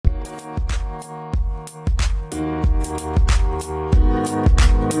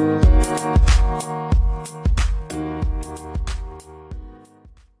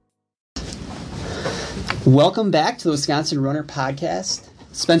Welcome back to the Wisconsin Runner Podcast.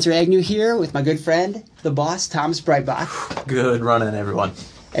 Spencer Agnew here with my good friend, the boss, Thomas Breitbach. Good running, everyone.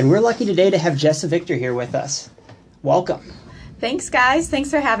 And we're lucky today to have Jessa Victor here with us. Welcome. Thanks, guys. Thanks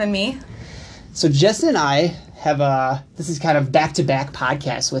for having me. So Jessa and I have this is kind of back-to-back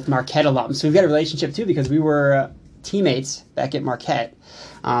podcasts with Marquette alums. So we've got a relationship, too, because we were teammates back at Marquette.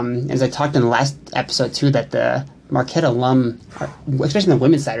 As I talked in the last episode, too, that the Marquette alum, especially on the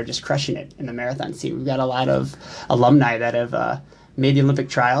women's side, are just crushing it in the marathon scene. We've got a lot of alumni that have made the Olympic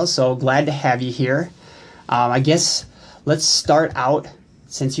trials, so glad to have you here. I guess let's start out,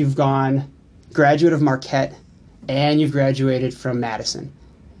 since you've gone graduate of Marquette and you've graduated from Madison.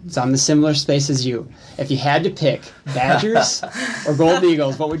 So I'm in the similar space as you. If you had to pick Badgers or Golden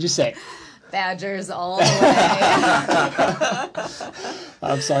Eagles, what would you say? Badgers all the way.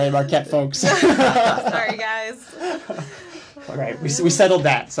 I'm sorry, Marquette folks. Sorry, guys. All right, we settled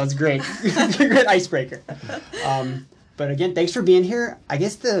that, so it's great. Great icebreaker. But again, thanks for being here. I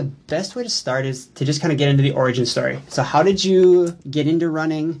guess the best way to start is to just kind of get into the origin story. So how did you get into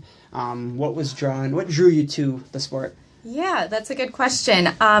running? What drew you to the sport? Yeah, that's a good question.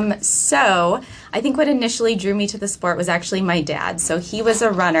 So I think what initially drew me to the sport was actually my dad. So he was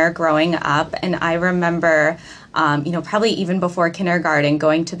a runner growing up, and I remember, probably even before kindergarten,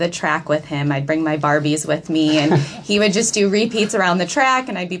 going to the track with him. I'd bring my Barbies with me, and he would just do repeats around the track,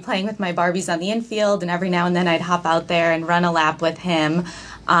 and I'd be playing with my Barbies on the infield, and every now and then I'd hop out there and run a lap with him.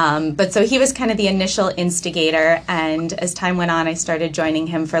 But so he was kind of the initial instigator, and as time went on, I started joining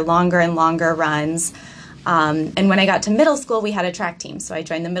him for longer and longer runs. And when I got to middle school, we had a track team. So I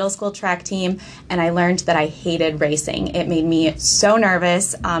joined the middle school track team, and I learned that I hated racing. It made me so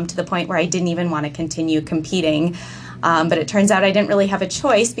nervous to the point where I didn't even want to continue competing. But it turns out I didn't really have a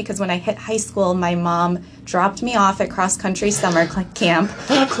choice, because when I hit high school, my mom dropped me off at cross-country summer camp,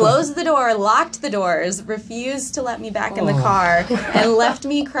 closed the door, locked the doors, refused to let me back in the car, and left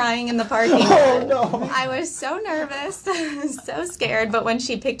me crying in the parking lot. Oh, no. I was so nervous, so scared, but when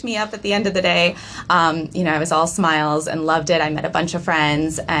she picked me up at the end of the day, I was all smiles and loved it. I met a bunch of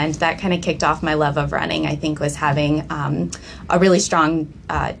friends, and that kind of kicked off my love of running, I think, was having a really strong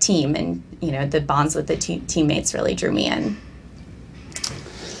team, and the bonds with the teammates really drew me in.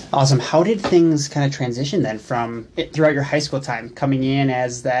 Awesome. How did things kind of transition then from throughout your high school time, coming in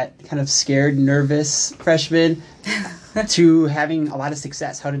as that kind of scared, nervous freshman to having a lot of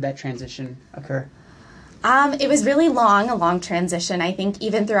success? How did that transition occur? It was really a long transition. I think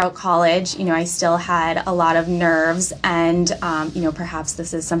even throughout college, I still had a lot of nerves, and, perhaps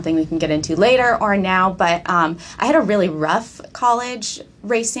this is something we can get into later or now, but I had a really rough college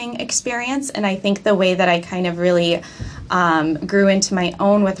racing experience, and I think the way that I kind of really grew into my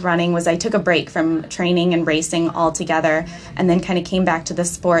own with running was I took a break from training and racing altogether, and then kind of came back to the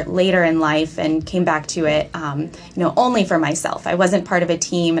sport later in life, and came back to it, only for myself. I wasn't part of a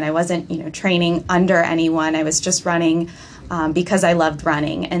team, and I wasn't, training under anyone. I was just running because I loved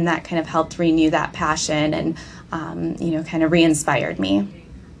running, and that kind of helped renew that passion and, kind of re-inspired me.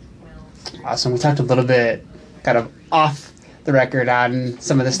 Awesome. We talked a little bit kind of off the record on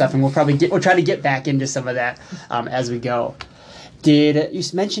some of the stuff, and we'll try to get back into some of that as we go. You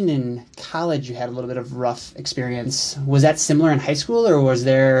mentioned in college you had a little bit of rough experience. Was that similar in high school, or was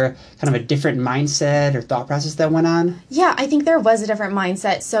there kind of a different mindset or thought process that went on? Yeah, I think there was a different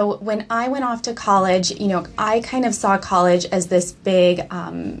mindset. So when I went off to college, I kind of saw college as this big,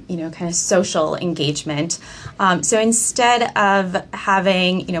 kind of social engagement. So instead of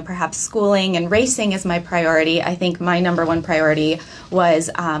having, perhaps schooling and racing as my priority, I think my number one priority was,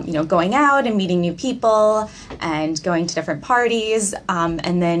 going out and meeting new people and going to different parties.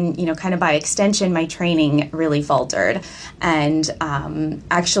 And then, kind of by extension, my training really faltered. And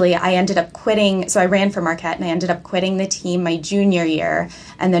actually, I ended up quitting. So I ran for Marquette, and I ended up quitting the team my junior year.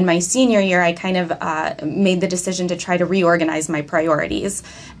 And then my senior year, I kind of made the decision to try to reorganize my priorities.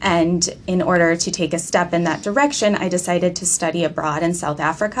 And in order to take a step in that direction, I decided to study abroad in South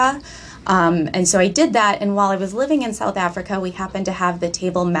Africa. And so I did that, and while I was living in South Africa, we happened to have the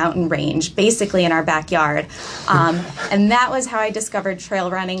Table Mountain Range basically in our backyard. And that was how I discovered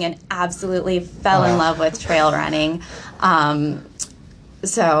trail running and absolutely fell in love with trail running.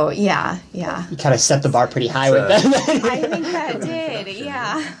 So, yeah. You kind of set the bar pretty high with that. I think that did,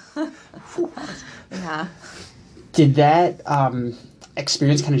 yeah. Yeah. Did that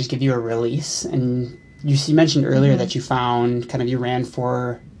experience kind of just give you a release? And you mentioned earlier that you found kind of you ran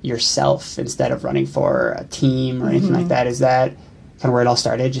for yourself instead of running for a team or anything like that. Is that kind of where it all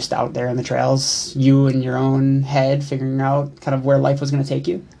started, just out there in the trails, you in your own head figuring out kind of where life was going to take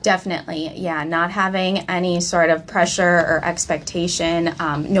you? Definitely, yeah. Not having any sort of pressure or expectation,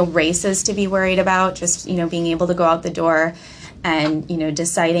 no races to be worried about, just, being able to go out the door and,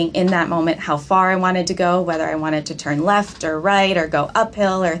 deciding in that moment how far I wanted to go, whether I wanted to turn left or right or go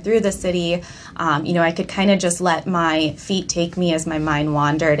uphill or through the city. I could kind of just let my feet take me as my mind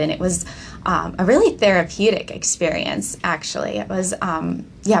wandered, and it was a really therapeutic experience, actually. It was,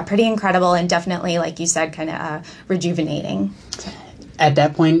 pretty incredible and definitely, like you said, kind of rejuvenating. At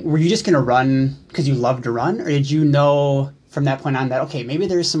that point, were you just going to run because you loved to run, or did you know from that point on that, okay, maybe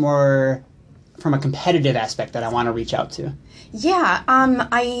there's some more from a competitive aspect that I want to reach out to? Yeah,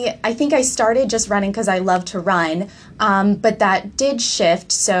 I think I started just running because I love to run, but that did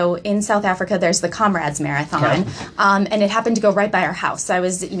shift. So in South Africa, there's the Comrades Marathon, and it happened to go right by our house. So I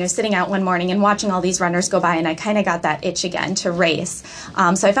was, sitting out one morning and watching all these runners go by, and I kind of got that itch again to race.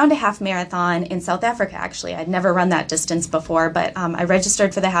 So I found a half marathon in South Africa, actually. I'd never run that distance before, but I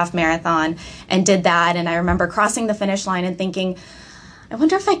registered for the half marathon and did that, and I remember crossing the finish line and thinking, I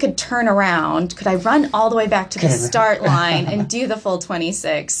wonder if I could turn around. Could I run all the way back to the start line and do the full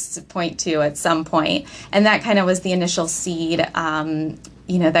 26.2 at some point? And that kind of was the initial seed,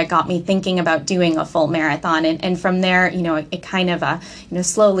 that got me thinking about doing a full marathon. And from there, it kind of,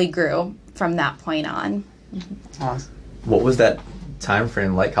 slowly grew from that point on. Awesome. What was that time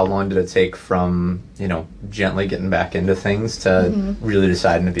frame like? How long did it take from, gently getting back into things to really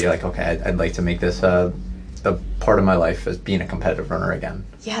deciding to be like, okay, I'd like to make this a part of my life as being a competitive runner again?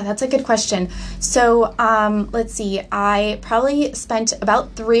 Yeah, that's a good question. So let's see, I probably spent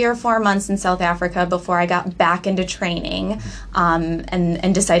about 3 or 4 months in South Africa before I got back into training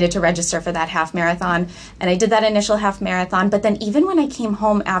and decided to register for that half marathon. And I did that initial half marathon, but then even when I came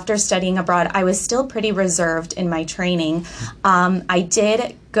home after studying abroad, I was still pretty reserved in my training. I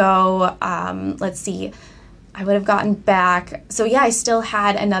did go, let's see, I would have gotten back. So yeah, I still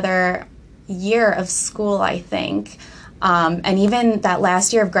had another year of school, I think. And even that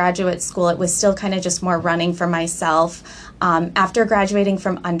last year of graduate school, it was still kind of just more running for myself. After graduating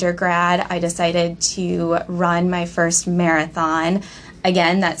from undergrad, I decided to run my first marathon.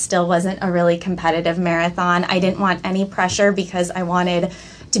 Again, that still wasn't a really competitive marathon. I didn't want any pressure because I wanted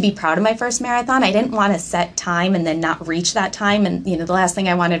to be proud of my first marathon. I didn't want to set time and then not reach that time. And, the last thing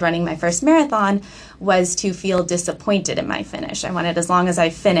I wanted running my first marathon was to feel disappointed in my finish. I wanted, as long as I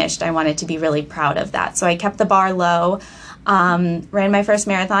finished, I wanted to be really proud of that. So I kept the bar low, ran my first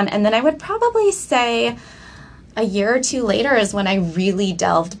marathon, and then I would probably say a year or two later is when I really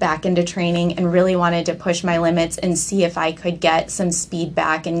delved back into training and really wanted to push my limits and see if I could get some speed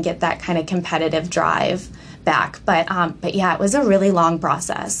back and get that kind of competitive drive back. But yeah, it was a really long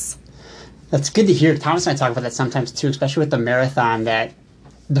process. That's good to hear. Thomas and I talk about that sometimes too, especially with the marathon, that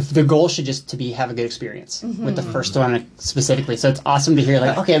the goal should just to be have a good experience with the first one specifically. So it's awesome to hear,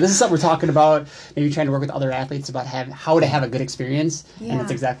 like, okay, this is something we're talking about. Maybe trying to work with other athletes about how to have a good experience, and that's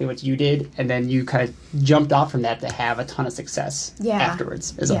exactly what you did. And then you kind of jumped off from that to have a ton of success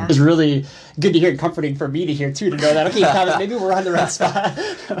afterwards. It's really good to hear and comforting for me to hear too, to know that, okay, Thomas, maybe we're on the right spot.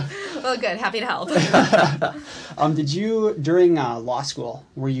 Well, good. Happy to help. Did you, during law school,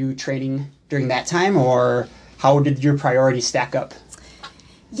 were you training during that time, or how did your priorities stack up?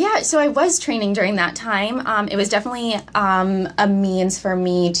 Yeah, so I was training during that time. It was definitely a means for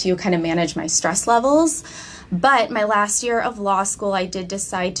me to kind of manage my stress levels. But my last year of law school, I did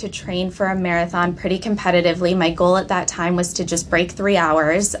decide to train for a marathon pretty competitively. My goal at that time was to just break 3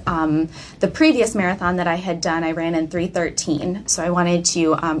 hours. The previous marathon that I had done, I ran in 3:13. So I wanted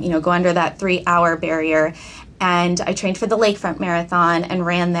to, go under that 3-hour barrier. And I trained for the Lakefront Marathon and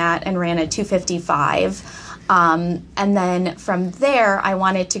ran that and ran a 2:55. And then from there, I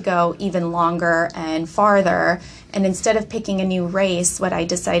wanted to go even longer and farther. And instead of picking a new race, what I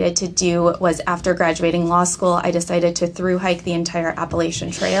decided to do was, after graduating law school, I decided to thru hike the entire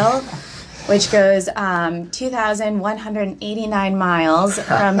Appalachian Trail, which goes 2,189 miles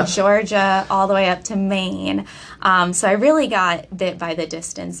from Georgia all the way up to Maine. So I really got bit by the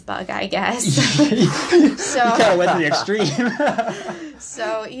distance bug, I guess. So you kind of went to the extreme.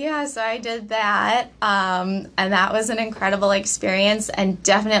 So I did that, and that was an incredible experience and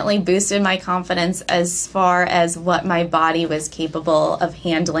definitely boosted my confidence as far as what my body was capable of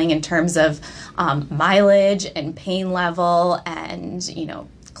handling in terms of mileage and pain level and,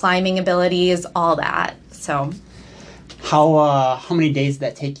 climbing abilities, all that. So how many days did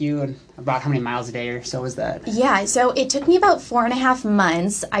that take you, and about how many miles a day or so was that? Yeah, so it took me about 4.5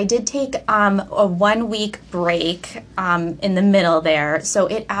 months. I did take a 1 week break in the middle there. So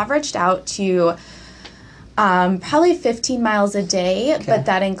it averaged out to Probably 15 miles a day, but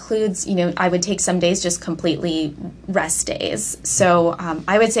that includes, I would take some days just completely rest days. So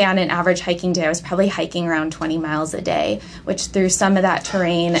I would say on an average hiking day, I was probably hiking around 20 miles a day, which through some of that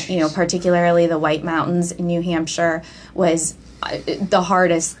terrain, particularly the White Mountains in New Hampshire, was the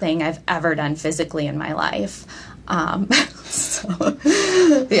hardest thing I've ever done physically in my life. So,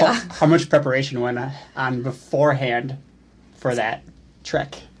 yeah. How much preparation went on beforehand for that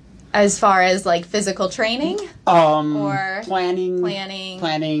trek? As far as like physical training, or planning,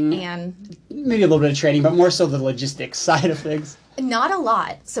 and maybe a little bit of training, but more so the logistics side of things. Not a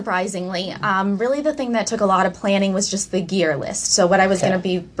lot, surprisingly. Really, the thing that took a lot of planning was just the gear list. So what I was going to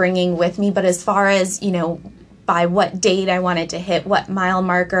be bringing with me, but as far as by what date I wanted to hit what mile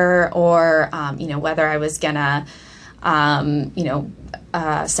marker, or whether I was gonna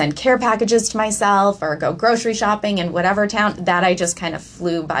send care packages to myself or go grocery shopping in whatever town, that I just kind of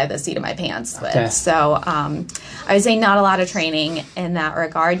flew by the seat of my pants with. Okay. So I would say not a lot of training in that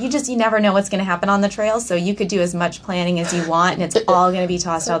regard. You never know what's going to happen on the trail, so you could do as much planning as you want, and it's all going to be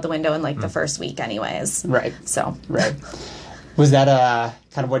tossed out the window in like the first week anyways. Right. So. Right. Was that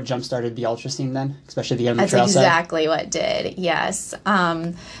kind of what jump-started the ultra scene then, especially the end of the trail That's exactly what did, yes.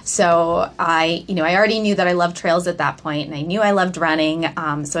 So I already knew that I loved trails at that point, and I knew I loved running,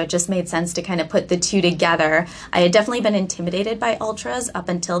 so it just made sense to kind of put the two together. I had definitely been intimidated by ultras up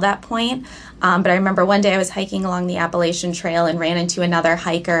until that point, but I remember one day I was hiking along the Appalachian Trail and ran into another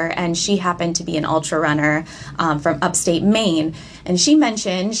hiker, and she happened to be an ultra runner from upstate Maine. And she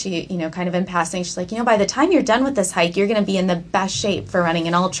mentioned, kind of in passing, she's like, by the time you're done with this hike, you're going to be in the best shape for running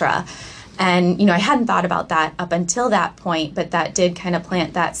an ultra. And, I hadn't thought about that up until that point, but that did kind of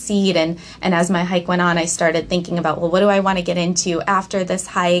plant that seed. And as my hike went on, I started thinking about, well, what do I want to get into after this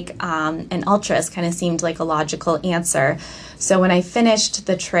hike? And ultras kind of seemed like a logical answer. So when I finished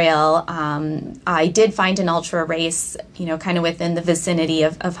the trail, I did find an ultra race, kind of within the vicinity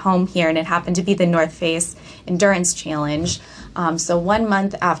of home here, and it happened to be the North Face Endurance Challenge. So 1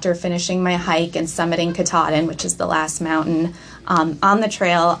 month after finishing my hike and summiting Katahdin, which is the last mountain on the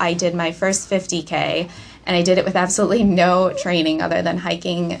trail, I did my first 50K, and I did it with absolutely no training other than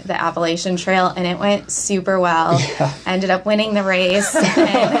hiking the Appalachian Trail, and it went super well. Yeah. I ended up winning the race, and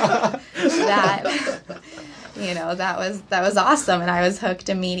that was awesome, and I was hooked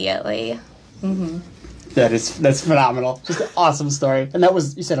immediately. Mm-hmm. That's phenomenal. Just an awesome story. And that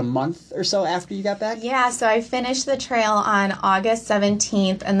was, you said, a month or so after you got back? Yeah, so I finished the trail on August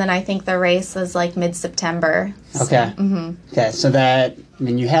 17th, and then I think the race was like mid-September. Okay. Okay, so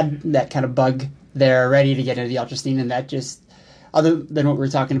you had that kind of bug there ready to get into the ultra scene, and that just, other than what we were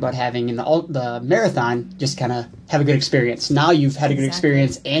talking about having in the marathon, just kind of have a good experience. Now you've had a good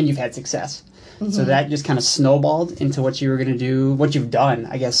experience and you've had success. Mm-hmm. So that just kind of snowballed into what you were going to do, what you've done,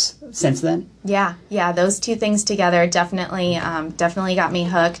 I guess, since then. Yeah, those two things together definitely got me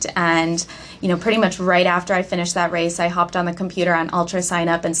hooked. And, pretty much right after I finished that race, I hopped on the computer on Ultra Sign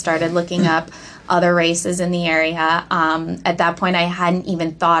Up and started looking up other races in the area. At that point, I hadn't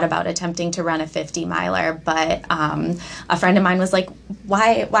even thought about attempting to run a 50-miler, but a friend of mine was like,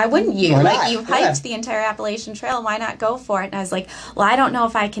 why wouldn't you? Why like, not? you've hiked the entire Appalachian Trail. Why not go for it? And I was like, well, I don't know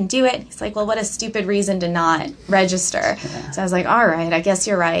if I can do it. He's like, well, what a stupid reason to not register. Yeah. So I was like, all right, I guess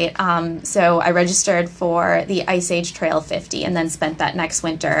you're right. So I registered for the Ice Age Trail 50 and then spent that next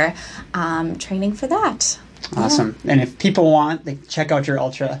winter training for that. Awesome. Yeah. And if people want, they can check out your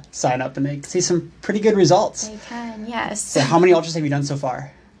ultra sign up and they can see some pretty good results. They can, yes. So how many ultras have you done so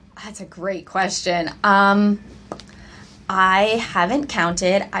far? That's a great question. I haven't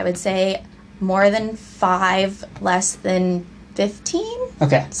counted. I would say more than 5, less than 15.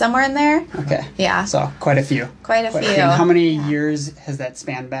 Okay. Somewhere in there. Okay. Yeah. So quite a few. Quite a few. And how many years has that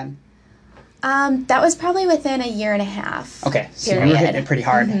span been? That was probably within a year and a half. Okay, so you were hitting it pretty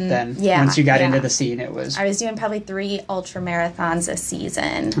hard then. Yeah, once you got into the scene, it was... I was doing probably 3 ultra marathons a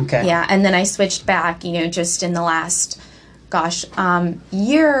season. Okay. Yeah, and then I switched back, just in the last,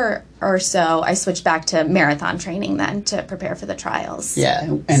 year or so, I switched back to marathon training then to prepare for the trials.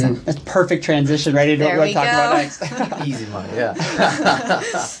 Yeah, and that's perfect transition right into what we're talking about next. Easy money, yeah.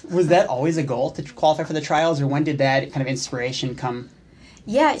 Was that always a goal to qualify for the trials, or when did that kind of inspiration come?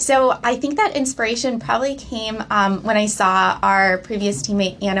 Yeah, so I think that inspiration probably came when I saw our previous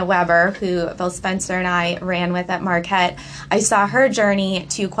teammate, Anna Weber, who both Spencer and I ran with at Marquette. I saw her journey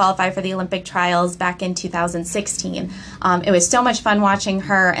to qualify for the Olympic trials back in 2016. It was so much fun watching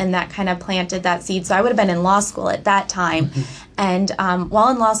her, and that kind of planted that seed. So I would have been in law school at that time. And while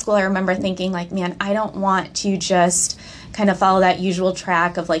in law school, I remember thinking, like, man, I don't want to just kind of follow that usual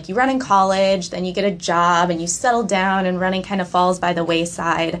track of like you run in college, then you get a job and you settle down, and running kind of falls by the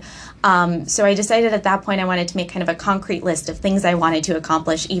wayside. So I decided at that point I wanted to make kind of a concrete list of things I wanted to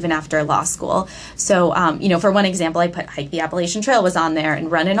accomplish even after law school. So, for one example, I put hike the Appalachian Trail was on there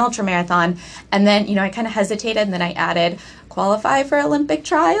and run an ultramarathon. And then, I kind of hesitated, and then I added qualify for Olympic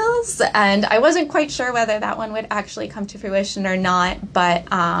trials. And I wasn't quite sure whether that one would actually come to fruition or not, but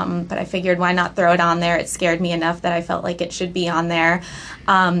I figured why not throw it on there? It scared me enough that I felt like it should be on there.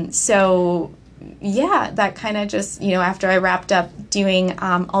 That kind of just, after I wrapped up doing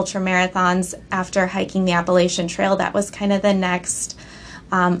ultra marathons after hiking the Appalachian Trail, that was kind of the next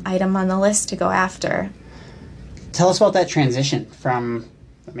item on the list to go after. Tell us about that transition from,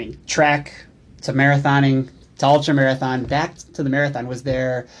 track to marathoning to ultra marathon, back to the marathon. Was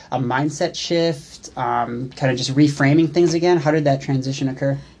there a mindset shift, kind of just reframing things again? How did that transition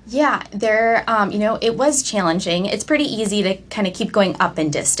occur? Yeah, it was challenging. It's pretty easy to kind of keep going up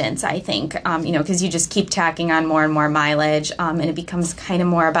in distance, I think, because you just keep tacking on more and more mileage, and it becomes kind of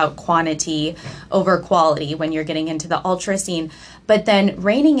more about quantity over quality when you're getting into the ultra scene. But then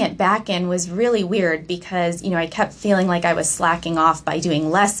reining it back in was really weird because, I kept feeling like I was slacking off by doing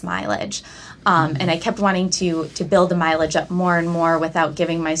less mileage. And I kept wanting to build the mileage up more and more without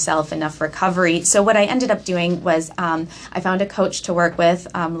giving myself enough recovery. So what I ended up doing was I found a coach to work with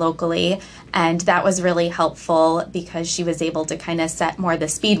locally, and that was really helpful because she was able to kind of set more the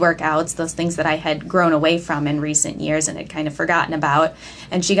speed workouts, those things that I had grown away from in recent years and had kind of forgotten about.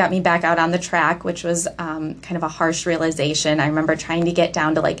 And she got me back out on the track, which was kind of a harsh realization. I remember trying to get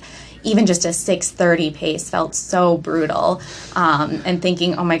down to even just a 6:30 pace felt so brutal, and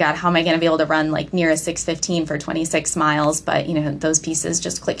thinking, oh my God, how am I going to be able to run near a 6:15 for 26 miles? But, those pieces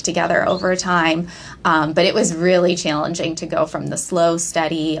just click together over time. But it was really challenging to go from the slow,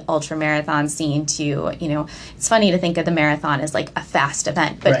 steady ultra marathon scene to, it's funny to think of the marathon as a fast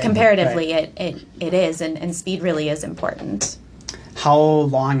event, but right, comparatively right. It is, and speed really is important. How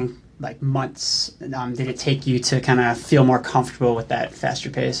long, months, did it take you to kind of feel more comfortable with that faster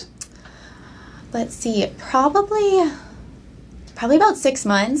pace? Let's see, probably about 6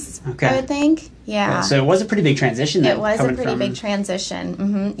 months, okay. I would think. Yeah. So it was a pretty big transition then. It was a pretty big transition.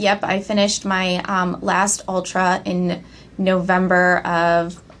 Mm-hmm. Yep, I finished my last ultra in November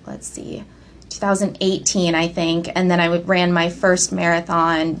of, 2018, I think, and then I ran my first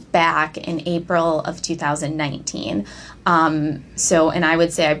marathon back in April of 2019. And I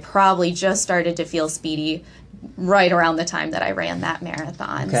would say I probably just started to feel speedy right around the time that I ran that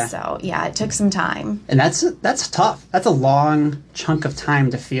marathon. Okay. So yeah, it took some time. And that's tough. That's a long chunk of time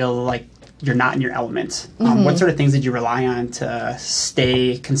to feel like you're not in your element. Mm-hmm. What sort of things did you rely on to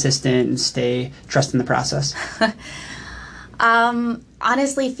stay consistent and trust in the process?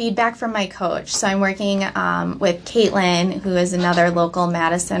 Honestly, feedback from my coach. So I'm working with Caitlin, who is another local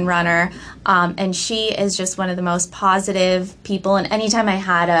Madison runner, and she is just one of the most positive people. And anytime I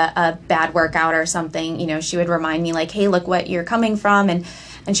had a bad workout or something, she would remind me hey, look what you're coming from. And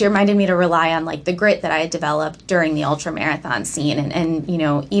she reminded me to rely on the grit that I had developed during the ultra marathon scene. And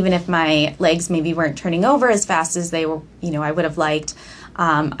even if my legs maybe weren't turning over as fast as they were, I would have liked,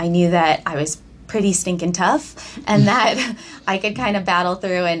 I knew that I was pretty stinking tough and that I could kind of battle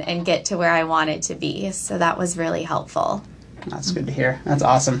through and get to where I wanted to be. So that was really helpful. That's good to hear. That's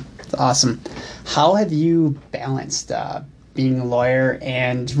awesome. That's awesome. How have you balanced being a lawyer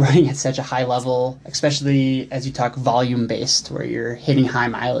and running at such a high level, especially as you talk volume-based, where you're hitting high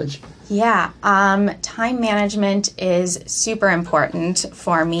mileage? Yeah, time management is super important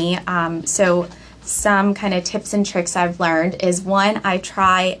for me. So some kind of tips and tricks I've learned is, one, I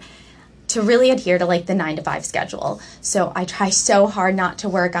try to really adhere to the 9-to-5 schedule. So I try so hard not to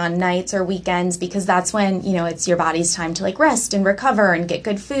work on nights or weekends because that's when, it's your body's time to rest and recover and get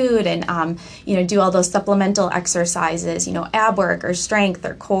good food and, do all those supplemental exercises, ab work or strength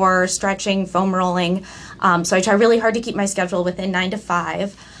or core, stretching, foam rolling. So I try really hard to keep my schedule within 9 to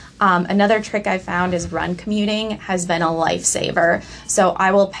 5. Another trick I found is run commuting has been a lifesaver. So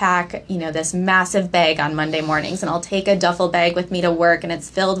I will pack, this massive bag on Monday mornings, and I'll take a duffel bag with me to work, and it's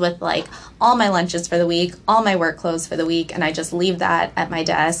filled with all my lunches for the week, all my work clothes for the week, and I just leave that at my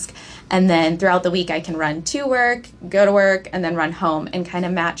desk. And then throughout the week, I can run to work, go to work, and then run home, and kind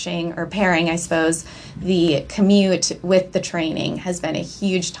of matching or pairing, I suppose, the commute with the training has been a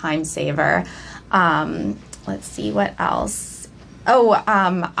huge time saver. Let's see what else.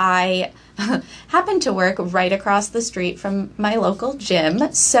 I happen to work right across the street from my local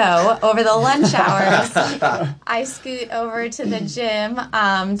gym. So over the lunch hours, I scoot over to the gym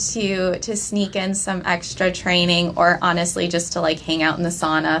to sneak in some extra training, or honestly just to like hang out in the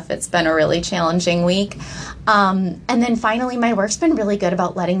sauna if it's been a really challenging week. And then finally, my work's been really good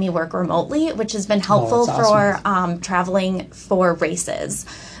about letting me work remotely, which has been helpful for traveling for races.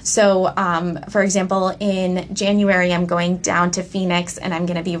 So, for example, in January, I'm going down to Phoenix, and I'm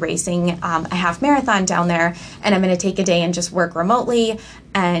going to be racing a half marathon down there, and I'm going to take a day and just work remotely,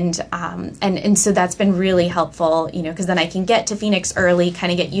 and so that's been really helpful, because then I can get to Phoenix early,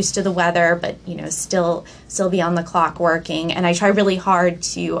 kind of get used to the weather, but still be on the clock working, and I try really hard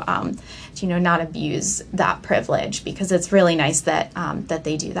to not abuse that privilege, because it's really nice that that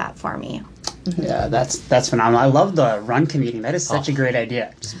they do that for me. Yeah, that's phenomenal. I love the run commuting. That is such a great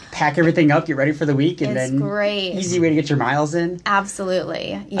idea. Just pack everything up, get ready for the week, and it's then great. Easy way to get your miles in.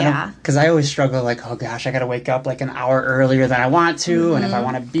 Absolutely, yeah. Because I always struggle, like, oh gosh, I got to wake up like an hour earlier than I want to, and if I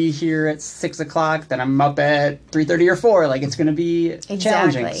want to be here at 6 o'clock, then I'm up at 3:30 or 4. Like, it's going to be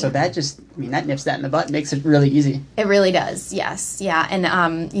challenging. So that that nips that in the butt, makes it really easy. It really does. Yes, yeah,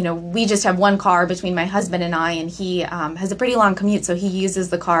 and we just have one car between my husband and I, and he has a pretty long commute, so he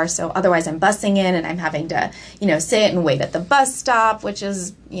uses the car. So otherwise, I'm busing in, and I'm having to sit and wait at the bus stop, which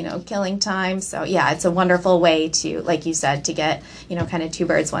is killing time. So yeah, it's a wonderful way to, like you said, to get kind of two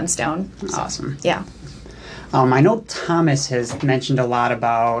birds, one stone. Awesome. Yeah. I know Thomas has mentioned a lot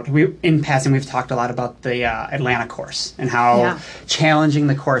about, in passing, we've talked a lot about the Atlanta course and how challenging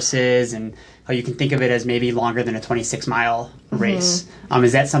the course is, and how you can think of it as maybe longer than a 26-mile race.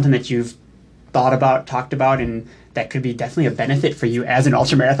 Is that something that you've thought about, talked about, and that could be definitely a benefit for you as an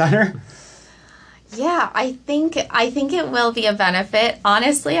ultramarathoner? Yeah, I think it will be a benefit.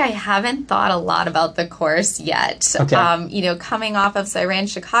 Honestly, I haven't thought a lot about the course yet. Okay. Coming off of, so I ran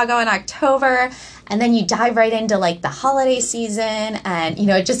Chicago in October, and then you dive right into like the holiday season, and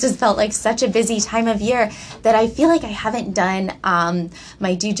it just has felt like such a busy time of year that I feel like I haven't done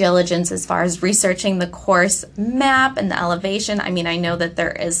my due diligence as far as researching the course map and the elevation. I mean, I know that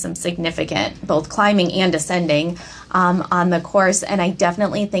there is some significant both climbing and descending on the course, and I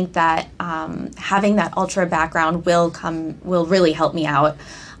definitely think that having that ultra background will really help me out.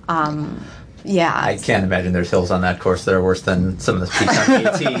 Yeah, I can't imagine there's hills on that course that are worse than some of the peaks on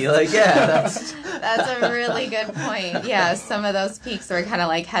AT. Like, yeah, that's a really good point. Yeah, some of those peaks were kind of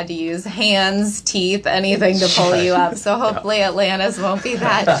like had to use hands, teeth, anything to pull you up. So hopefully Atlanta's won't be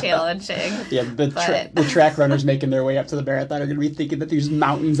that challenging. Yeah, the track runners making their way up to the marathon are going to be thinking that there's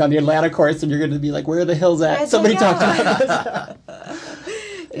mountains on the Atlanta course, and you're going to be like, where are the hills at? Somebody talk about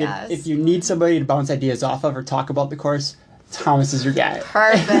this. Yes. If you need somebody to bounce ideas off of or talk about the course, Thomas is your guy.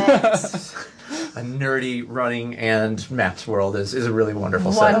 Perfect. A nerdy running and maps world is a really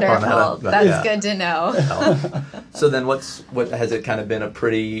wonderful setup. Wonderful. That's good to know. So then what has it kind of been a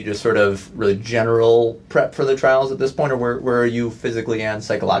pretty just sort of really general prep for the trials at this point, or where are you physically and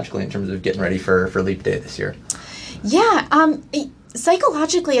psychologically in terms of getting ready for Leap Day this year? Yeah,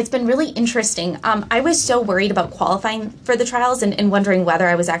 psychologically, it's been really interesting. I was so worried about qualifying for the trials and wondering whether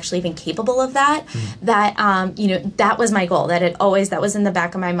I was actually even capable of that. That that was my goal. That was in the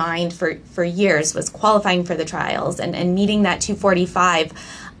back of my mind for years, was qualifying for the trials and meeting that 2:45.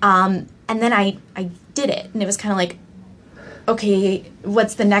 And then I did it, and it was kind of like, okay,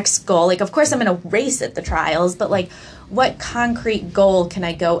 what's the next goal? Like, of course, I'm going to race at the trials, but like, what concrete goal can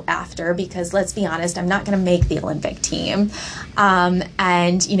I go after? Because let's be honest, I'm not going to make the Olympic team. And,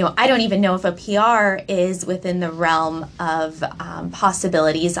 I don't even know if a PR is within the realm of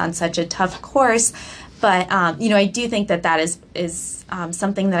possibilities on such a tough course. But, I do think that is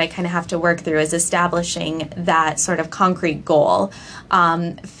something that I kind of have to work through, is establishing that sort of concrete goal.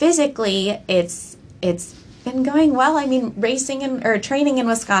 Physically, it's been going well. I mean, training in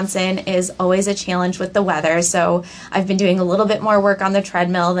Wisconsin is always a challenge with the weather. So I've been doing a little bit more work on the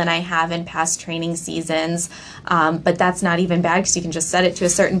treadmill than I have in past training seasons. But that's not even bad, because you can just set it to a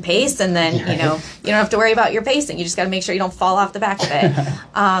certain pace, and then, you don't have to worry about your pacing. You just got to make sure you don't fall off the back of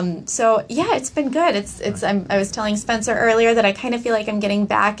it. So yeah, it's been good. I was telling Spencer earlier that I kind of feel like I'm getting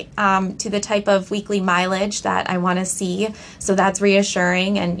back to the type of weekly mileage that I want to see. So that's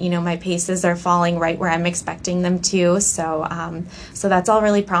reassuring, and, my paces are falling right where I'm expecting them to. So that's all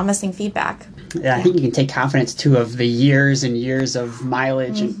really promising feedback. Yeah, I think you can take confidence, too, of the years and years of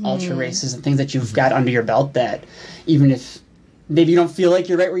mileage and ultra races and things that you've got under your belt, that even if maybe you don't feel like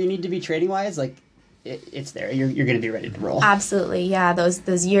you're right where you need to be training-wise, like, it's there. You're going to be ready to roll. Absolutely, yeah.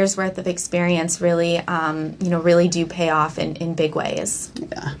 Those years' worth of experience really, really do pay off in big ways.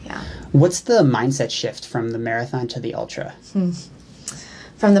 Yeah. What's the mindset shift from the marathon to the ultra?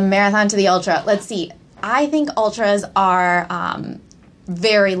 From the marathon to the ultra, let's see. I think ultras are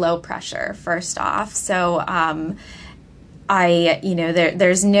very low pressure, first off. So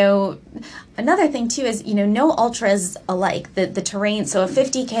there's no, another thing too is, no ultras alike. The terrain, so a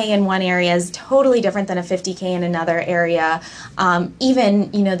 50K in one area is totally different than a 50K in another area.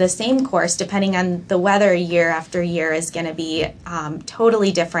 Even, the same course, depending on the weather year after year, is going to be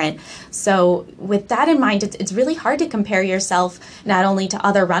totally different. So with that in mind, it's really hard to compare yourself not only to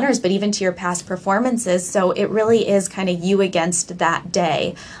other runners, but even to your past performances. So it really is kind of you against that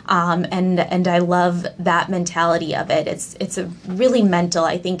day. And I love that mentality of it. It's a really mental,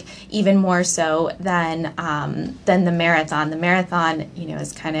 I think, even more so than the marathon. The marathon,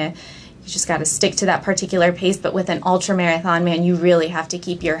 is kind of, you just got to stick to that particular pace. But with an ultra marathon, man, you really have to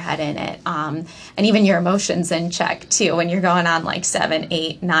keep your head in it, and even your emotions in check too. When you're going on like 7,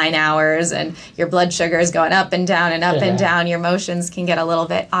 8, 9 hours, and your blood sugar is going up and down and up and down, your emotions can get a little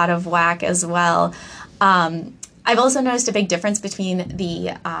bit out of whack as well. I've also noticed a big difference between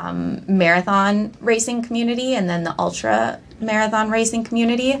the marathon racing community and then the ultra marathon racing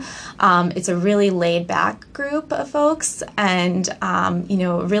community. It's a really laid back group of folks, and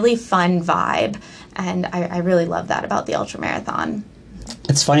really fun vibe, and I really love that about the ultra marathon.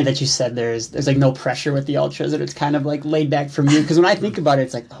 It's funny that you said there's like no pressure with the ultras, and it's kind of like laid back from you, because when I think about it,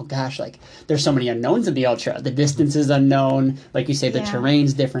 it's like, oh gosh, like there's so many unknowns in the ultra. The distance is unknown, like you say, the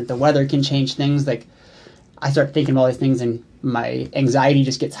terrain's different, the weather can change things. Like I start thinking of all these things and my anxiety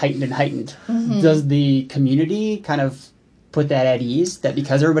just gets heightened and heightened. Mm-hmm. Does the community kind of put that at ease, that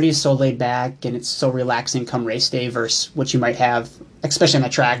because everybody is so laid back and it's so relaxing come race day versus what you might have, especially on the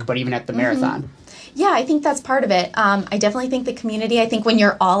track, but even at the marathon? Yeah, I think that's part of it. I definitely think the community, I think when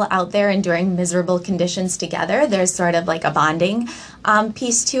you're all out there enduring miserable conditions together, there's sort of like a bonding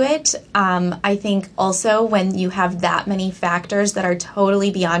piece to it. I think also when you have that many factors that are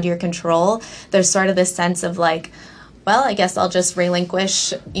totally beyond your control, there's sort of this sense of like, well, I guess I'll just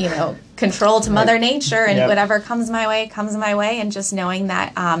relinquish, control to Mother Nature, and whatever comes my way, and just knowing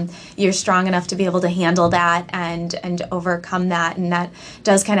that you're strong enough to be able to handle that and overcome that, and that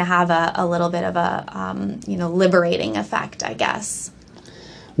does kind of have a little bit of a liberating effect, I guess.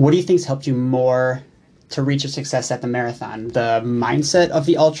 What do you think's helped you more to reach a success at the marathon? The mindset of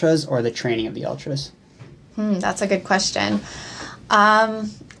the ultras or the training of the ultras? That's a good question.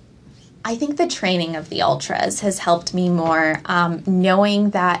 I think the training of the ultras has helped me more, knowing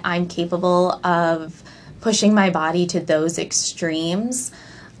that I'm capable of pushing my body to those extremes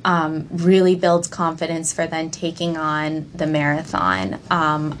really builds confidence for then taking on the marathon.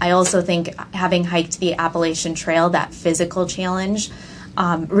 I also think having hiked the Appalachian Trail, that physical challenge,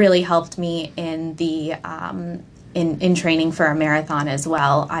 really helped me in the in training for a marathon as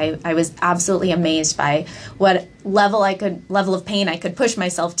well. I was absolutely amazed by what level of pain I could push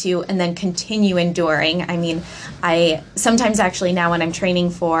myself to and then continue enduring. I mean, I sometimes actually now when I'm training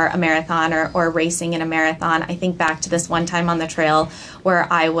for a marathon or racing in a marathon, I think back to this one time on the trail where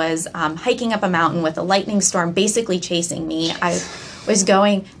I was hiking up a mountain with a lightning storm basically chasing me. I was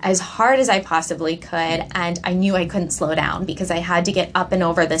going as hard as I possibly could, and I knew I couldn't slow down because I had to get up and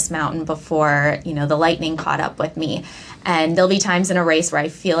over this mountain before, the lightning caught up with me. And there'll be times in a race where I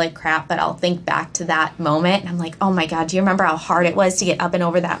feel like crap, but I'll think back to that moment and I'm like, oh my God, do you remember how hard it was to get up and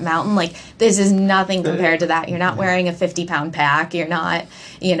over that mountain? Like, this is nothing compared to that. You're not wearing a 50-pound pack. You're not,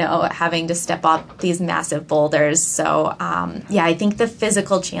 having to step up these massive boulders. So, I think the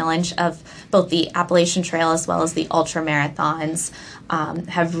physical challenge of both the Appalachian Trail as well as the ultra marathons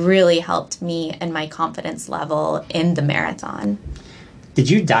have really helped me and my confidence level in the marathon. Did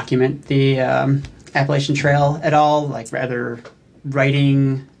you document the Appalachian Trail at all? Like rather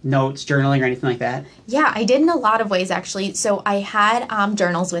writing notes, journaling, or anything like that? Yeah, I did in a lot of ways, actually. So I had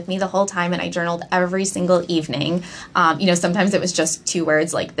journals with me the whole time, and I journaled every single evening. Sometimes it was just 2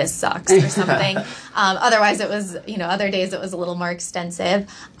 words like "this sucks" or something. Otherwise, it was, other days it was a little more extensive.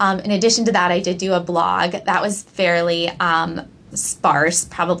 In addition to that, I did do a blog. That was fairly sparse,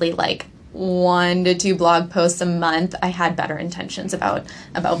 probably like 1 to 2 blog posts a month. I had better intentions about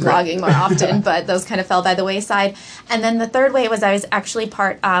blogging more often, but those kind of fell by the wayside. And then the third way was I was actually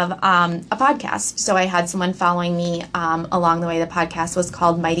part of a podcast. So I had someone following me along the way. The podcast was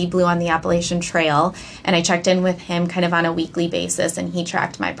called Mighty Blue on the Appalachian Trail, and I checked in with him kind of on a weekly basis, and he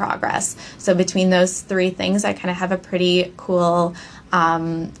tracked my progress. So between those 3 things, I kind of have a pretty cool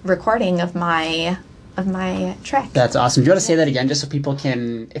recording of my trek. That's awesome. Do you want to say that again, just so people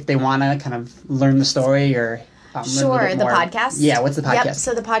can, if they want to kind of learn the story or... Sure, the podcast? Yeah, what's the podcast? Yep,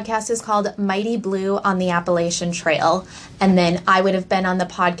 so the podcast is called Mighty Blue on the Appalachian Trail. And then I would have been on the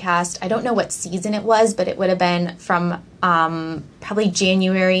podcast, I don't know what season it was, but it would have been from probably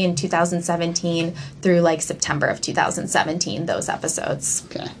January in 2017 through like September of 2017, those episodes.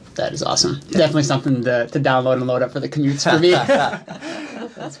 Okay, that is awesome. Yeah. Definitely something to download and load up for the commutes for me.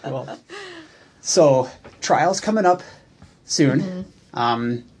 That's cool. So, trials coming up soon.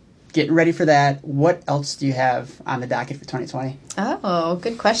 Mm-hmm. Getting ready for that. What else do you have on the docket for 2020? Oh,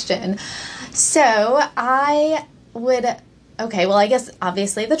 good question. So I guess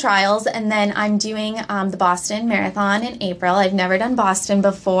obviously the trials, and then I'm doing the Boston Marathon in April. I've never done Boston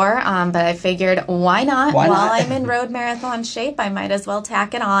before, but I figured why not? While I'm in road marathon shape, I might as well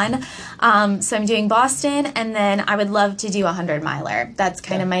tack it on. So I'm doing Boston, and then I would love to do a 100-miler. That's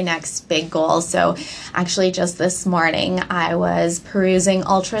kind of my next big goal. So actually just this morning, I was perusing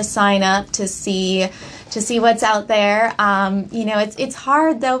Ultra sign up to see what's out there. It's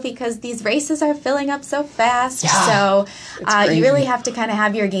hard though because these races are filling up so fast. Yeah, so you really have to kind of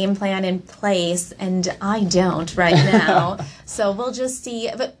have your game plan in place, and I don't right now. So we'll just see.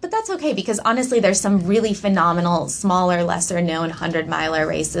 But that's okay because honestly, there's some really phenomenal, smaller, lesser known 100-miler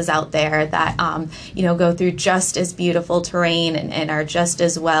races out there that go through just as beautiful terrain and are just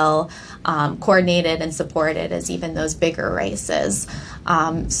as well coordinated and supported as even those bigger races.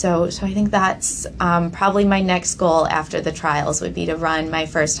 So I think that's probably my next goal after the trials would be to run my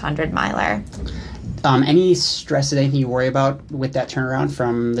first 100-miler. Any stress or anything you worry about with that turnaround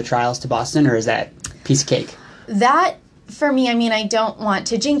from the trials to Boston, or is that piece of cake? That, for me, I don't want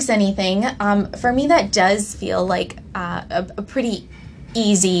to jinx anything. For me, that does feel like a pretty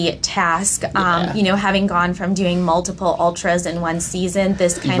easy task. Having gone from doing multiple ultras in one season,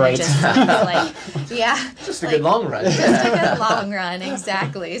 this kind of just feels like, just a good long run. Just a good long run,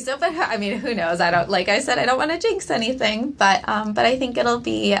 exactly. So, but who knows? I don't want to jinx anything, but I think it'll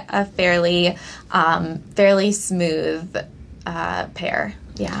be a fairly smooth pair.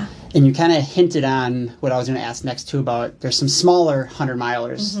 Yeah. And you kind of hinted on what I was going to ask next too about there's some smaller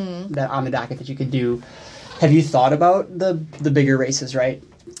 100-milers that on the docket that you could do. Have you thought about the bigger races, right?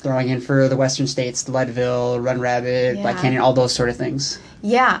 Throwing in for the Western States, the Leadville, Run Rabbit, Black Canyon, all those sort of things?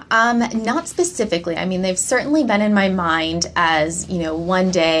 Yeah, not specifically. They've certainly been in my mind as,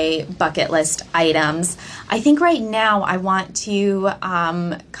 one-day bucket list items. I think right now I want to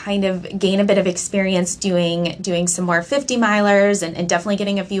kind of gain a bit of experience doing some more 50-milers and definitely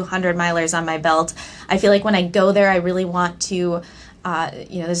getting a few 100-milers on my belt. I feel like when I go there, I really want to...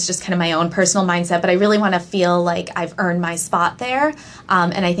 this is just kind of my own personal mindset, but I really want to feel like I've earned my spot there.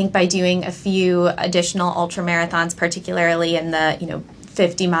 And I think by doing a few additional ultra marathons, particularly in the,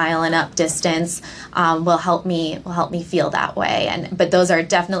 50-mile and up distance, will help me feel that way. But those are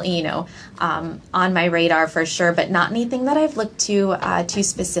definitely, on my radar for sure, but not anything that I've looked to too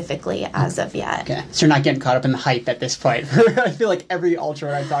specifically as of yet. Okay, so you're not getting caught up in the hype at this point. I feel like every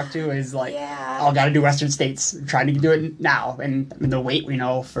ultra I talk to is like, oh, got to do Western States, I'm trying to do it now. And the wait we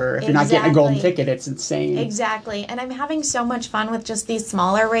know for if you're not getting a golden ticket, it's insane. Exactly, and I'm having so much fun with just these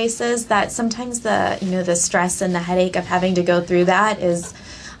smaller races that sometimes the stress and the headache of having to go through that is.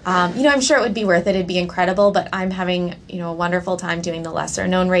 I'm sure it would be worth it. It'd be incredible, but I'm having, a wonderful time doing the lesser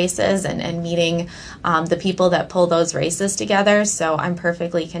known races and meeting the people that pull those races together. So I'm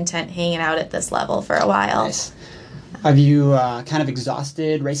perfectly content hanging out at this level for a while. Nice. Have you kind of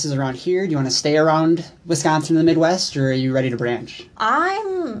exhausted races around here? Do you want to stay around Wisconsin and the Midwest, or are you ready to branch?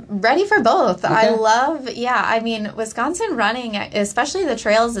 I'm ready for both. Okay. Wisconsin running, especially the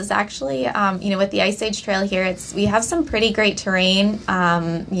trails, is actually, with the Ice Age Trail here, we have some pretty great terrain,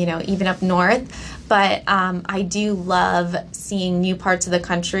 even up north. But I do love seeing new parts of the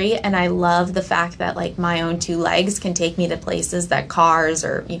country, and I love the fact that, my own two legs can take me to places that cars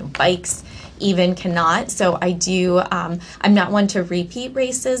or, bikes even cannot. So I do, I'm not one to repeat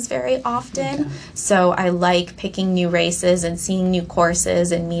races very often. Okay. So I like picking new races and seeing new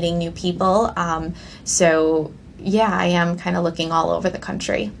courses and meeting new people. I am kind of looking all over the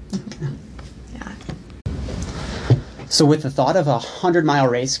country. Okay. Yeah. So with the thought of a 100-mile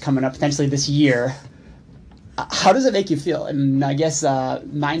race coming up potentially this year, how does it make you feel? And I guess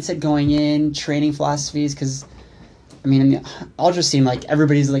mindset going in, training philosophies, because in the ultra seem like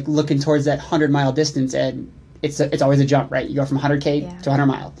everybody's looking towards that 100-mile distance, and it's always a jump, right? You go from 100K to 100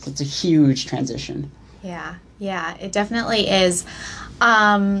 miles. So it's a huge transition. Yeah, it definitely is.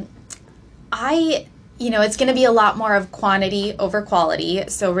 I It's going to be a lot more of quantity over quality.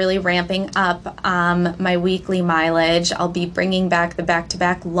 So really ramping up my weekly mileage. I'll be bringing back the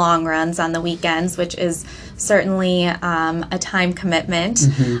back-to-back long runs on the weekends, which is certainly a time commitment.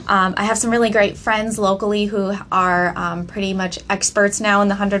 I have some really great friends locally who are pretty much experts now in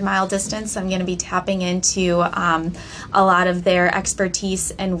the 100-mile distance. I'm going to be tapping into a lot of their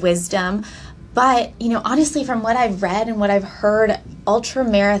expertise and wisdom. But, honestly, from what I've read and what I've heard, ultra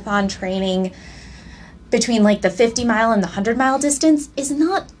marathon training between like the 50-mile and the 100-mile distance is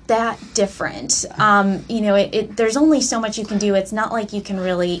not that different. There's only so much you can do. It's not like you can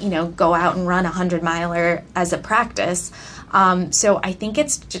really, go out and run a 100-miler as a practice. So I think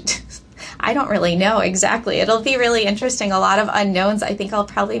it's just, I don't really know exactly. It'll be really interesting. A lot of unknowns. I think I'll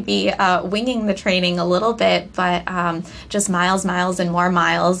probably be winging the training a little bit, but just miles, and more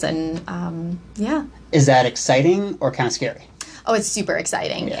miles. And yeah. Is that exciting or kind of scary? Oh, it's super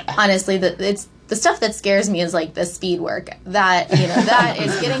exciting. Yeah. Honestly, it's the stuff that scares me is like the speed work. That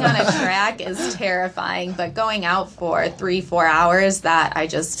is getting on a track is terrifying, but going out for 3-4 hours, that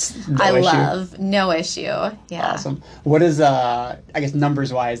I love. No issue. Yeah. Awesome. What is I guess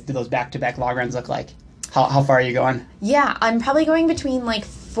numbers wise, do those back-to-back long runs look like? How far are you going? Yeah, I'm probably going between like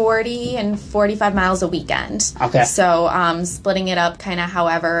 40 and 45 miles a weekend. Okay. So splitting it up kind of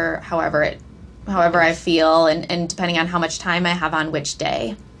however I feel, and depending on how much time I have on which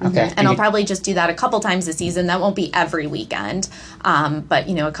day. Okay. And I'll probably just do that a couple times a season. That won't be every weekend, but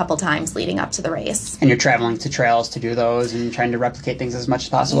a couple times leading up to the race. And you're traveling to trails to do those and trying to replicate things as much as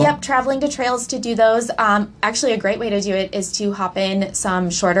possible? Yep, traveling to trails to do those. Actually, a great way to do it is to hop in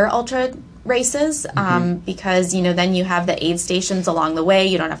some shorter ultra races, because then you have the aid stations along the way.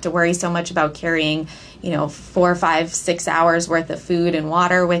 You don't have to worry so much about carrying 4, 5, 6 hours worth of food and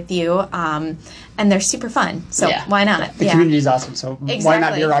water with you, and they're super fun, so why not? The community is awesome, so why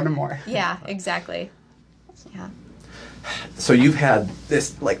not be around them more? Yeah, exactly. Yeah. So you've had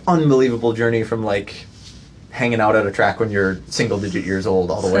this like unbelievable journey from like hanging out at a track when you're single-digit years old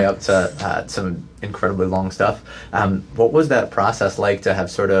all the way up to some incredibly long stuff. What was that process like to have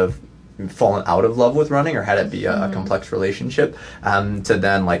sort of fallen out of love with running, or had it be a complex relationship, to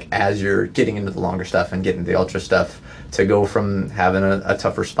then like as you're getting into the longer stuff and getting the ultra stuff, to go from having a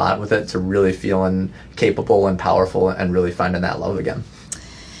tougher spot with it to really feeling capable and powerful and really finding that love again?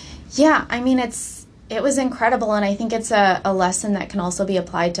 Yeah, I mean, it was incredible, and I think it's a lesson that can also be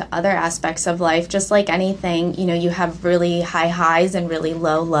applied to other aspects of life. Just like anything, you have really high highs and really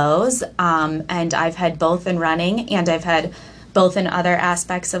low lows, and I've had both in running, and I've had both in other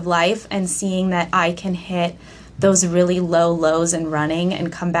aspects of life, and seeing that I can hit those really low lows in running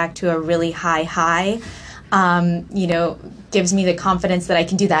and come back to a really high, gives me the confidence that I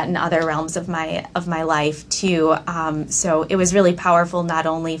can do that in other realms of my life too. So it was really powerful, not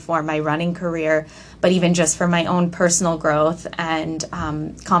only for my running career, but even just for my own personal growth and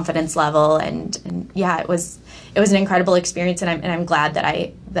confidence level. And yeah, it was an incredible experience, and I'm glad that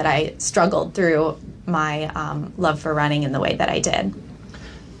I struggled through my love for running in the way that I did.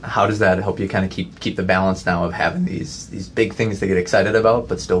 How does that help you kind of keep the balance now of having these big things to get excited about,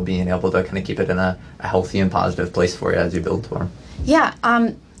 but still being able to kind of keep it in a healthy and positive place for you as you build toward them? Yeah,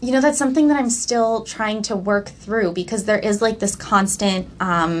 that's something that I'm still trying to work through, because there is like this constant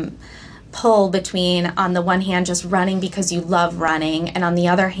pull between, on the one hand, just running because you love running, and on the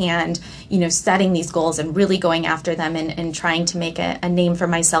other hand, setting these goals and really going after them and trying to make a name for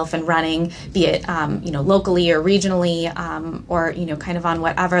myself in running, be it, locally or regionally, or, kind of on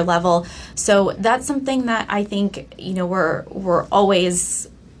whatever level. So that's something that I think, we're always,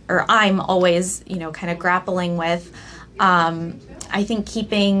 or I'm always, kind of grappling with. I think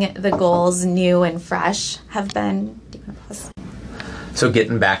keeping the goals new and fresh have been. So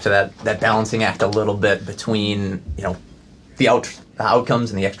getting back to that balancing act a little bit between, the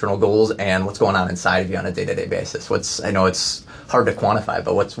outcomes and the external goals and what's going on inside of you on a day-to-day basis. I know it's hard to quantify,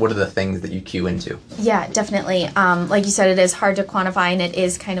 but what are the things that you cue into? Yeah, definitely. Like you said, it is hard to quantify, and it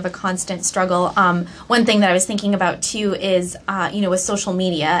is kind of a constant struggle. One thing that I was thinking about too is, with social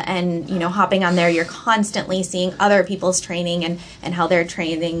media and, hopping on there, you're constantly seeing other people's training and how their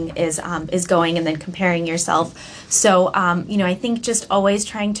training is going, and then comparing yourself. So, I think just always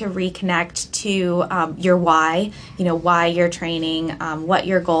trying to reconnect to your why, why you're training, what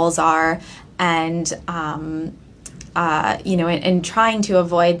your goals are, and and trying to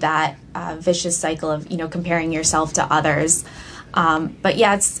avoid that vicious cycle of, comparing yourself to others. But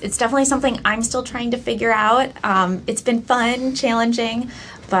yeah, it's definitely something I'm still trying to figure out. It's been fun, challenging,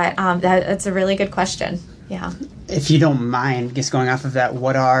 but that's a really good question. Yeah. If you don't mind, just going off of that,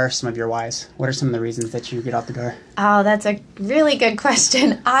 what are some of your whys? What are some of the reasons that you get out the door? Oh, that's a really good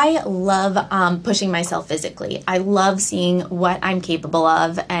question. I love pushing myself physically. I love seeing what I'm capable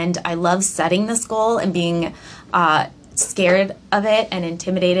of, and I love setting this goal and being scared of it and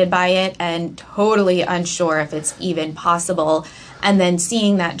intimidated by it and totally unsure if it's even possible. And then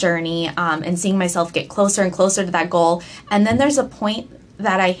seeing that journey and seeing myself get closer and closer to that goal. And then there's a point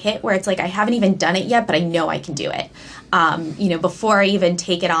that I hit where it's like I haven't even done it yet, but I know I can do it. Before I even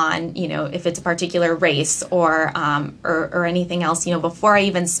take it on, if it's a particular race or anything else, before I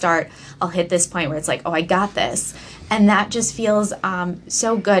even start, I'll hit this point where it's like, oh, I got this. And that just feels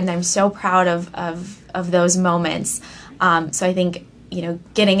so good, and I'm so proud of those moments. So I think,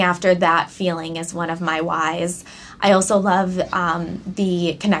 getting after that feeling is one of my whys. I also love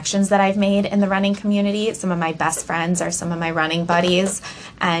the connections that I've made in the running community. Some of my best friends are some of my running buddies.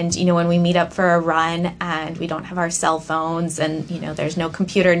 And, when we meet up for a run and we don't have our cell phones and, there's no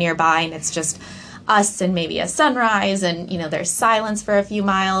computer nearby and it's just us and maybe a sunrise and, there's silence for a few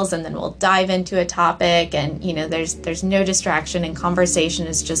miles and then we'll dive into a topic and, there's no distraction and conversation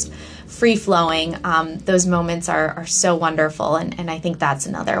is just free flowing. Those moments are so wonderful. And I think that's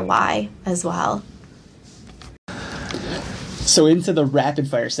another why as well. So into the rapid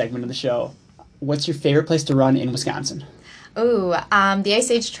fire segment of the show, what's your favorite place to run in Wisconsin? Ooh, the Ice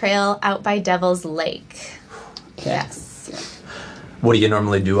Age Trail out by Devil's Lake. Okay. Yes. What do you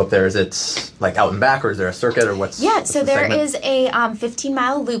normally do up there? Is it like out and back, or is there a circuit, or what's? Yeah, what's so the there segment? is a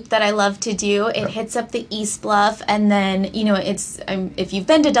 15-mile loop that I love to do. It hits up the East Bluff, and then, it's if you've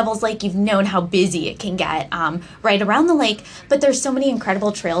been to Devil's Lake, you've known how busy it can get right around the lake, but there's so many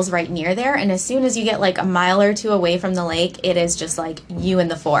incredible trails right near there, and as soon as you get like a mile or two away from the lake, it is just like you in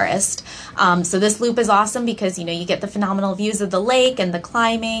the forest. So this loop is awesome because, you get the phenomenal views of the lake and the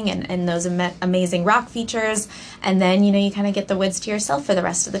climbing and those amazing rock features, and then, you kind of get the woods to yourself for the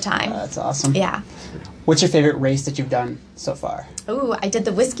rest of the time. That's awesome. Yeah. What's your favorite race that you've done so far? Ooh, I did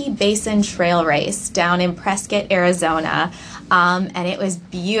the Whiskey Basin Trail Race down in Prescott, Arizona, and it was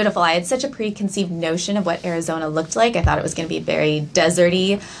beautiful. I had such a preconceived notion of what Arizona looked like. I thought it was going to be very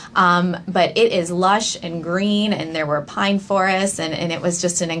deserty, but it is lush and green, and there were pine forests, and it was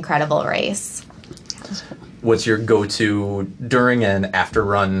just an incredible race. What's your go-to during and after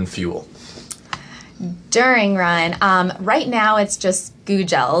run fuel? During run, right now it's just goo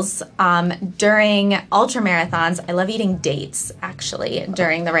gels. During ultra marathons, I love eating dates actually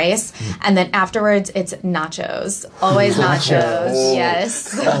during the race, and then afterwards it's nachos. Always nachos.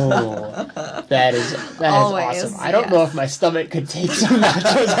 Yes. Oh, that is Always, awesome. I don't know if my stomach could take some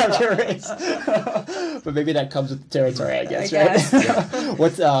nachos after a race, but maybe that comes with the territory, I guess. Right?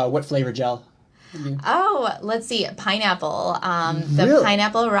 What flavor gel? Oh, let's see. Pineapple. The Really?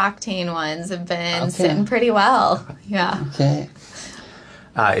 pineapple Roctane ones have been sitting pretty well. Yeah. Okay.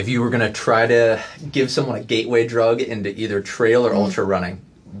 If you were going to try to give someone a gateway drug into either trail or ultra running,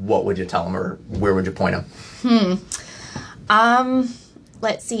 what would you tell them, or where would you point them?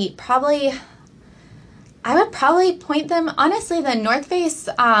 Let's see. I would probably point them, honestly, the North Face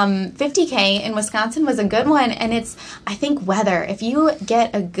 50K in Wisconsin was a good one, and it's, I think, weather. If you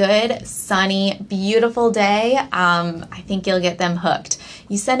get a good, sunny, beautiful day, I think you'll get them hooked.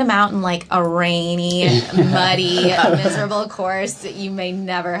 You send them out in like a rainy, muddy, miserable course, you may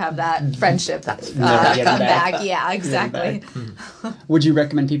never have that friendship come back. Yeah, exactly. Would you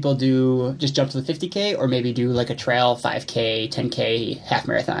recommend people just jump to the 50K, or maybe do like a trail 5K, 10K, half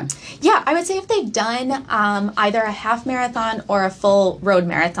marathon? Yeah, I would say if they've done either a half marathon or a full road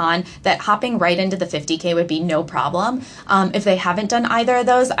marathon, that hopping right into the 50K would be no problem. If they haven't done either of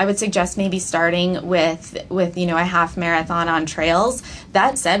those, I would suggest maybe starting with a half marathon on trails.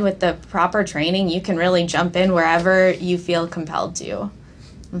 That said, with the proper training, you can really jump in wherever you feel compelled to.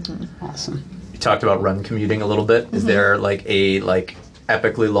 Mm-hmm. Awesome. You talked about run commuting a little bit. Is there like a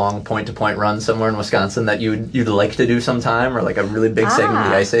epically long point-to-point run somewhere in Wisconsin that you'd like to do sometime, or like a really big segment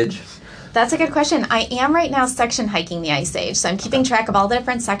of the Ice Age? That's a good question. I am right now section hiking the Ice Age, so I'm keeping track of all the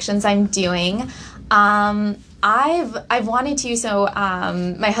different sections I'm doing. I've wanted to, so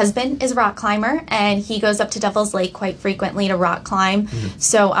my husband is a rock climber, and he goes up to Devil's Lake quite frequently to rock climb. Mm-hmm.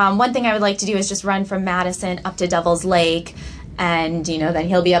 So one thing I would like to do is just run from Madison up to Devil's Lake, and then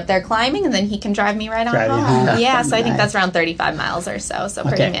he'll be up there climbing, and then he can drive me right on home. Yeah, so I think that's around 35 miles or so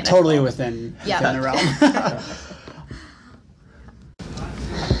pretty manageable. Totally within the realm.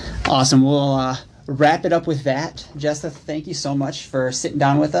 Awesome. Well, wrap it up with that. Jessa, thank you so much for sitting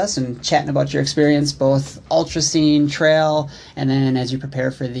down with us and chatting about your experience, both ultra scene, trail, and then as you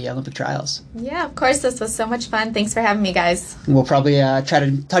prepare for the Olympic trials. Yeah, of course. This was so much fun. Thanks for having me, guys. We'll probably try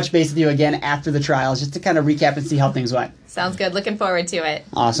to touch base with you again after the trials just to kind of recap and see how things went. Sounds good. Looking forward to it.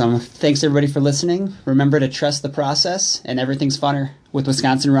 Awesome. Thanks, everybody, for listening. Remember to trust the process, and everything's funner with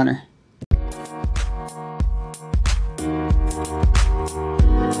Wisconsin Runner.